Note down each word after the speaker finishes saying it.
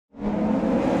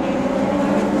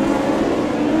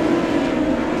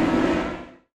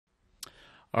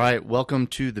right, welcome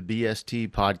to the BST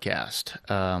podcast.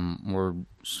 We're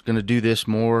going to do this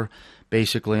more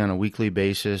basically on a weekly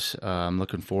basis. I'm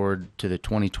looking forward to the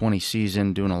 2020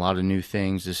 season, doing a lot of new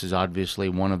things. This is obviously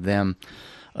one of them.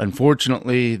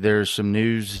 Unfortunately, there's some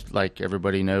news, like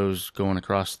everybody knows, going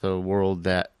across the world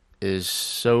that is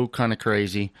so kind of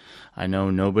crazy. I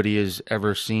know nobody has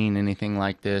ever seen anything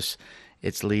like this.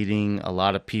 It's leading a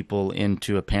lot of people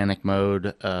into a panic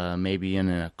mode, maybe in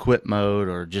a quit mode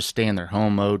or just stay in their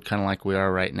home mode, kind of like we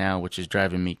are right now, which is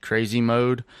driving me crazy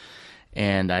mode.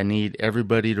 And I need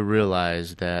everybody to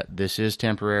realize that this is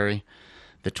temporary.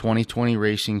 The 2020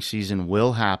 racing season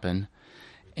will happen.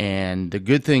 And the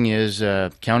good thing is,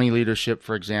 county leadership,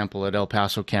 for example, at El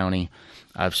Paso County,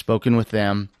 I've spoken with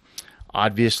them.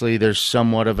 Obviously, there's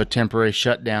somewhat of a temporary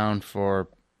shutdown for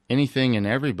anything and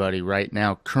everybody right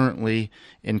now currently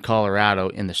in Colorado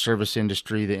in the service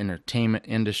industry, the entertainment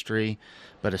industry.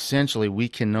 But essentially, we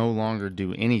can no longer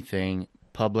do anything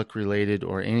public related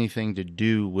or anything to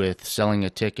do with selling a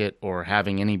ticket or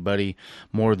having anybody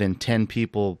more than 10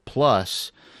 people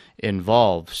plus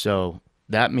involved. So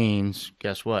that means,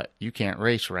 guess what? You can't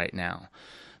race right now.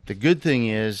 The good thing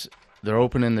is they're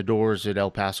opening the doors at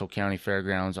El Paso County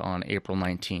Fairgrounds on April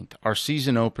 19th. Our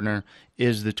season opener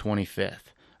is the 25th.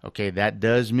 Okay, that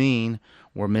does mean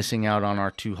we're missing out on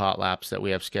our 2 hot laps that we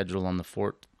have scheduled on the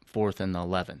 4th and the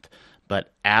 11th.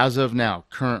 But as of now,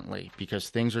 currently, because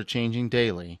things are changing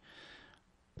daily,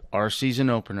 our season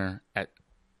opener at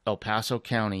El Paso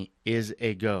County is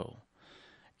a go.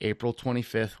 April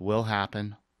 25th will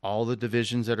happen. All the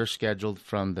divisions that are scheduled,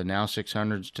 from the now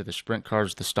 600s to the sprint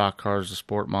cars, the stock cars, the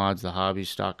sport mods, the hobbies,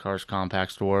 stock cars,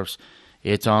 compacts, dwarfs,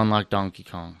 it's on like Donkey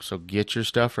Kong. So get your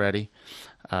stuff ready.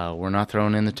 We're not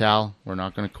throwing in the towel. We're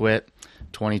not going to quit.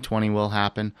 2020 will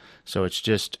happen. So it's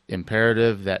just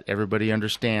imperative that everybody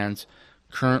understands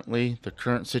currently the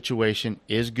current situation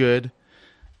is good.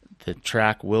 The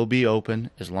track will be open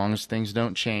as long as things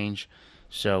don't change.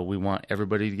 So we want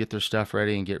everybody to get their stuff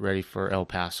ready and get ready for El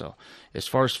Paso. As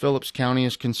far as Phillips County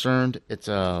is concerned, it's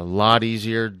a lot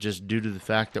easier just due to the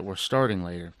fact that we're starting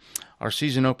later. Our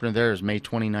season opener there is May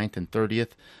 29th and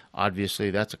 30th. Obviously,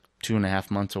 that's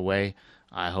 2.5 months away.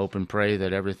 I hope and pray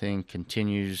that everything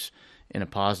continues in a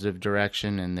positive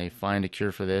direction and they find a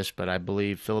cure for this. But I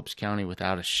believe Phillips County,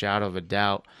 without a shadow of a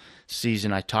doubt,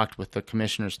 season. I talked with the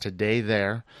commissioners today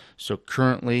there. So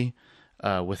currently,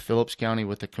 with Phillips County,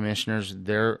 with the commissioners,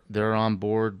 they're on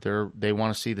board. They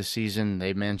want to see the season.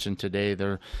 They mentioned today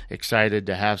they're excited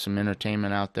to have some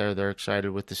entertainment out there. They're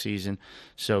excited with the season.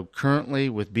 So currently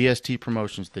with BST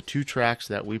Promotions, the 2 tracks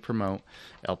that we promote,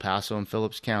 El Paso and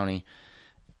Phillips County,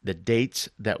 the dates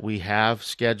that we have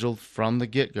scheduled from the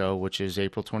get-go, which is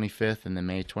April 25th and then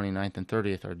May 29th and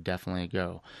 30th, are definitely a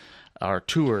go. Our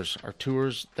tours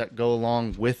that go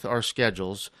along with our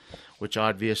schedules, which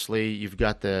obviously you've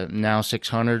got the now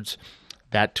 600s.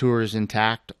 That tour is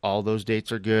intact. All those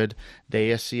dates are good. The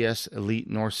ASCS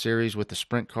Elite North Series with the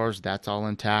sprint cars, that's all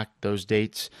intact. Those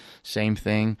dates, same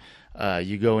thing.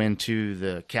 You go into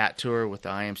the CAT Tour with the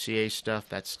IMCA stuff,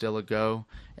 that's still a go.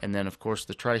 And then, of course,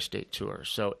 the Tri-State Tour.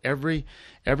 So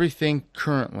everything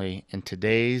currently in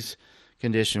today's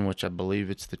condition, which I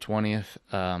believe it's the 20th,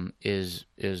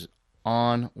 is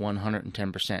on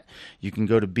 110%. You can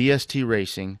go to BST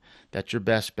Racing. That's your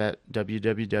best bet,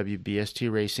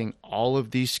 www.bst Racing. All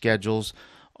of these schedules,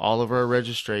 all of our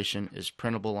registration is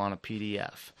printable on a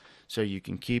PDF. So you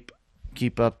can keep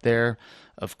up there.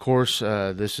 Of course,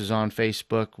 this is on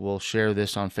Facebook. We'll share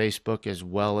this on Facebook as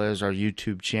well as our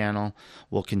YouTube channel.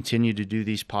 We'll continue to do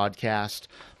these podcasts.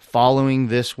 Following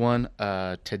this one,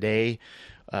 today,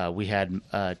 we had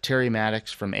Terry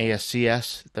Maddox from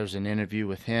ASCS. There's an interview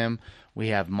with him. We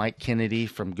have Mike Kennedy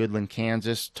from Goodland,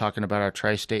 Kansas, talking about our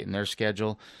Tri-State and their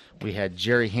schedule. We had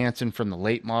Jerry Hansen from the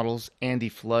Late Models, Andy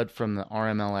Flood from the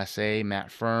RMLSA,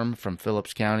 Matt Firm from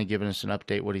Phillips County giving us an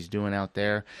update what he's doing out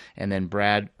there, and then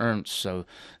Brad Ernst. So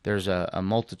there's a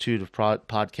multitude of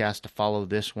podcasts to follow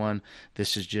this one.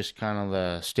 This is just kind of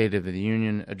the State of the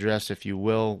Union address, if you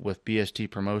will, with BST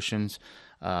Promotions.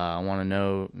 I want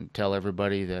to tell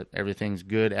everybody that everything's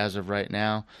good as of right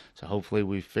now. So hopefully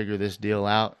we figure this deal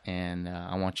out, and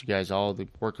I want you guys all to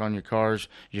work on your cars.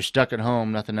 You're stuck at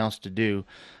home, nothing else to do.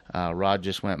 Rod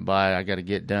just went by. I got to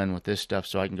get done with this stuff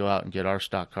so I can go out and get our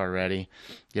stock car ready,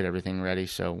 get everything ready.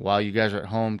 So while you guys are at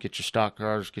home, get your stock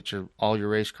cars, get all your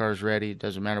race cars ready. It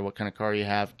doesn't matter what kind of car you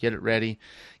have. Get it ready.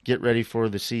 Get ready for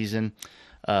the season.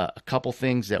 A couple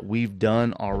things that we've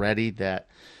done already that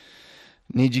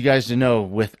need you guys to know,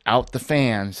 without the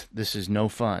fans, this is no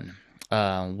fun.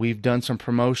 We've done some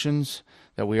promotions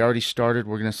that we already started.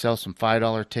 We're going to sell some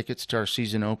 $5 tickets to our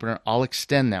season opener. I'll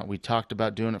extend that. We talked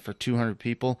about doing it for 200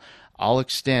 people. I'll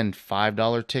extend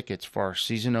 $5 tickets for our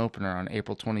season opener on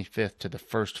April 25th to the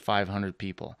first 500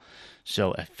 people.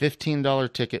 So a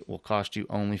 $15 ticket will cost you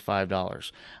only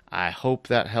 $5. I hope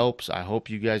that helps. I hope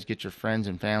you guys get your friends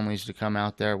and families to come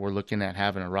out there. We're looking at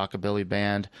having a rockabilly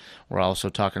band. We're also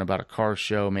talking about a car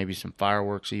show, maybe some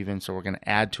fireworks even. So we're going to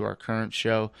add to our current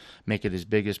show, make it as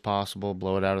big as possible,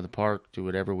 blow it out of the park, do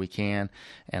whatever we can.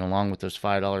 And along with those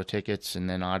 $5 tickets, and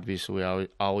then obviously we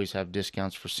always have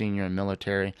discounts for senior and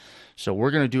military. So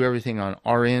we're going to do everything on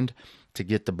our end to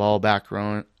get the ball back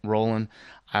rolling.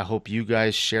 I hope you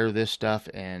guys share this stuff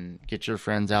and get your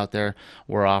friends out there.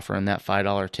 We're offering that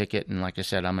 $5 ticket, and like I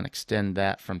said, I'm going to extend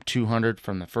that from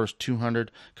the first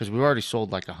 200, because we've already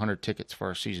sold like 100 tickets for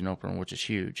our season opener, which is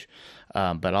huge.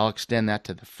 But I'll extend that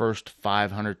to the first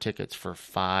 500 tickets for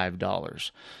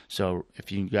 $5. So if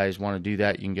you guys want to do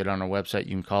that, you can get on our website.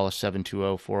 You can call us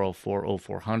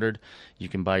 720-404-0400. You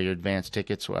can buy your advance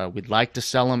tickets. We'd like to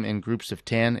sell them in groups of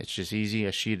 10. It's just easy.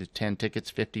 A sheet of 10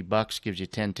 tickets, $50, gives you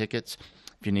 10 tickets.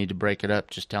 If you need to break it up,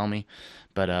 just tell me.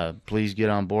 But please get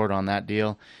on board on that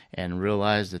deal and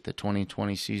realize that the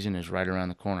 2020 season is right around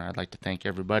the corner. I'd like to thank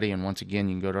everybody. And once again,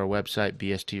 you can go to our website,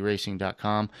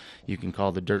 bstracing.com. You can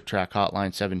call the Dirt Track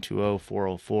Hotline,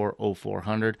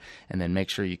 720-404-0400. And then make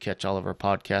sure you catch all of our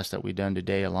podcasts that we've done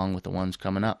today along with the ones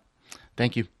coming up.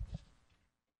 Thank you.